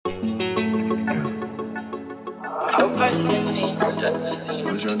Over 16 are done the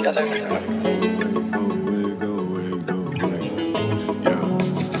scene together.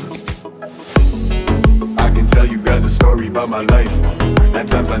 I can tell you guys a story about my life. At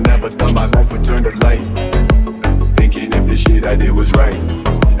times I never thought my life would turn to light, thinking if the shit I did was right,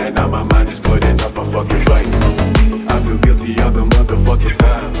 and now my mind is putting up a fucking fight. I feel guilty all the motherfucking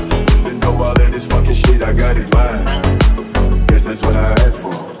time, even though all of this fucking shit I got is mine. Guess that's what I asked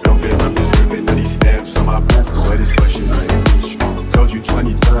for. Don't feel I'm deserving of these stamps on my passport. But it's question like, told you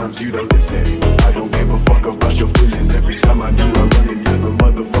 20 times, you don't listen. I don't give a fuck about your feelings. Every time I do, I run into the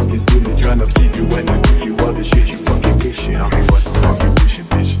motherfucking ceiling, trying to please you when I give you all the shit you fucking wishing. I mean, what the fuck you wishing,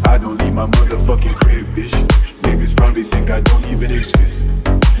 bitch? I don't leave my motherfucking crib, bitch. Niggas probably think I don't even exist.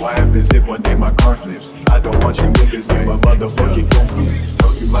 What happens if one day my car flips? I don't want you niggas in my motherfucking casket.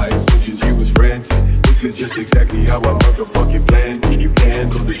 Told you my intentions, you was frantic. This is just exactly how I motherfucking planned it. You can't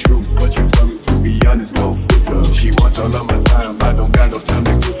handle the truth, but you tell me to be honest, no figure. She wants all of my time, I don't got no time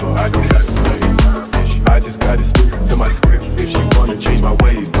to give her. I don't got no fucking time, bitch. I just gotta stick to my script. If she wanna change my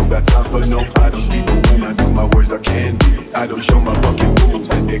ways, don't got time for no idle speak. But when I do my words, I can be. I don't show my fucking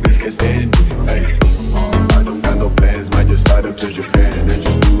moves, and niggas can't stand it. Hey, I don't got no plans, might just slide up to Japan and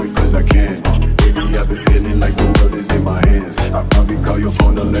just do it cause I can. Baby, I've been feeling like the world is in my hands. I'll probably call your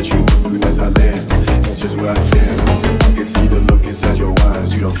phone to let you know soon as I land. That's just where I stand. I can see the look inside your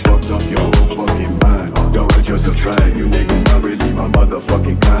eyes. You done fucked up your whole fucking mind. Don't hurt yourself trying. You niggas not really my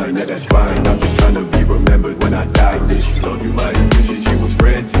motherfucking kind. Yeah, that's fine. I'm just trying to be remembered when I die, bitch. Told you my intentions, you was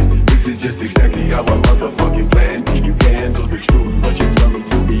frantic. This is just exactly how I motherfucking planned it. You can't handle the truth, but you tell me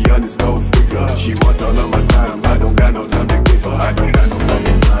to be honest, go figure. She wants all of my time, I don't got no time to give her. I don't got no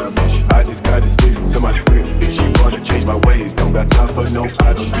fucking time, bitch. I just gotta stick to my script. If she wanna change my ways, don't got time for no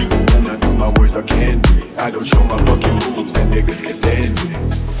idle speak. But when I do my words, I can do it. I don't show my fucking moves, and niggas can't stand it.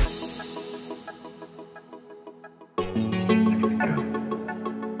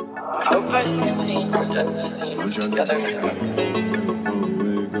 Over 16 are done the scene together.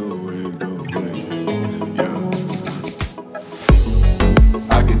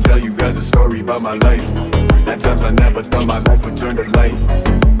 I can tell you guys a story about my life. At times I never thought my life would turn to light,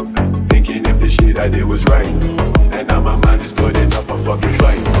 thinking if the shit I did was right, and now my mind is putting up a fucking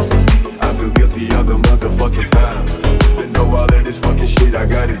fight. I feel guilty all the motherfucking time, even though all of this fucking shit I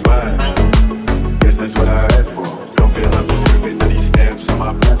got is mine. Guess that's what I asked for. Don't feel I'm deserving of these stamps on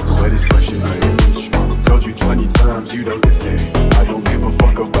my passport. But it's question like, told you 20 times, you don't listen. I don't give a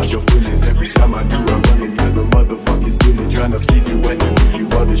fuck about your feelings. Every time I do, I run into the motherfucking ceiling, trying to please you when I give you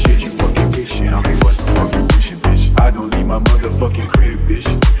all the shit you fucking wishing. I mean, what the fuck you wishing, bitch? I don't leave my motherfucking crib, bitch.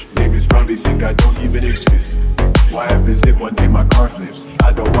 Niggas probably think I don't even exist. What happens if one day my car flips?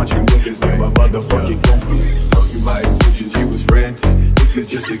 I don't want you niggas in my motherfucking casket. Told you my intentions, you was frantic. This is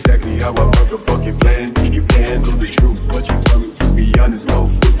just exactly how I motherfucking planned it. You can't handle the truth, but you tell me to be honest, no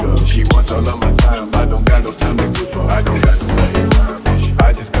figure. She wants all of my time, I don't got no time to give her. I don't got no fucking time, bitch.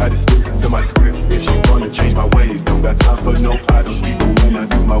 I just gotta stick to my script. If she wanna change my ways, don't got time for no idle speak. But when I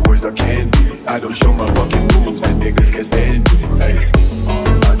do my words, I can be. I don't show my fucking moves, and niggas can't stand it. Hey,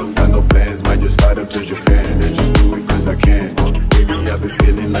 I don't got no plans, might just slide up to Japan and just do it cause I can. Baby, I've been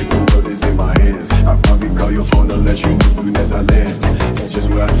feeling like the world is in my hands. I'll probably call your phone to let you know soon as I land. That's just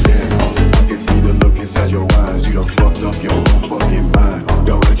where I stand. I can see the look inside your eyes. You done fucked up your whole fucking mind.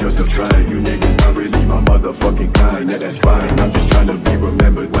 Don't hurt yourself trying. You niggas not really my motherfucking kind. Yeah, that's fine. I'm just trying to be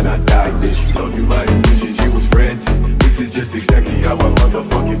remembered when I die, bitch. Told you my intentions, you was frantic. This is just exactly how I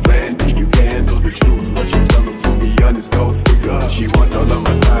motherfucking planned it. You can't handle the truth, but you tell me to be honest, go figure. She wants all of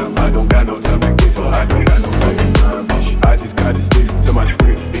my time, I don't got no time to give her. I don't got no fucking time, bitch. I just gotta stick to my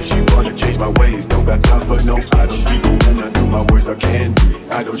script. If she wanna change my ways, don't got time for no idle speak. But when I do my words, I can do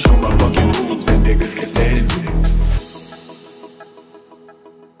it. I don't show my fucking moves, and niggas can't stand it.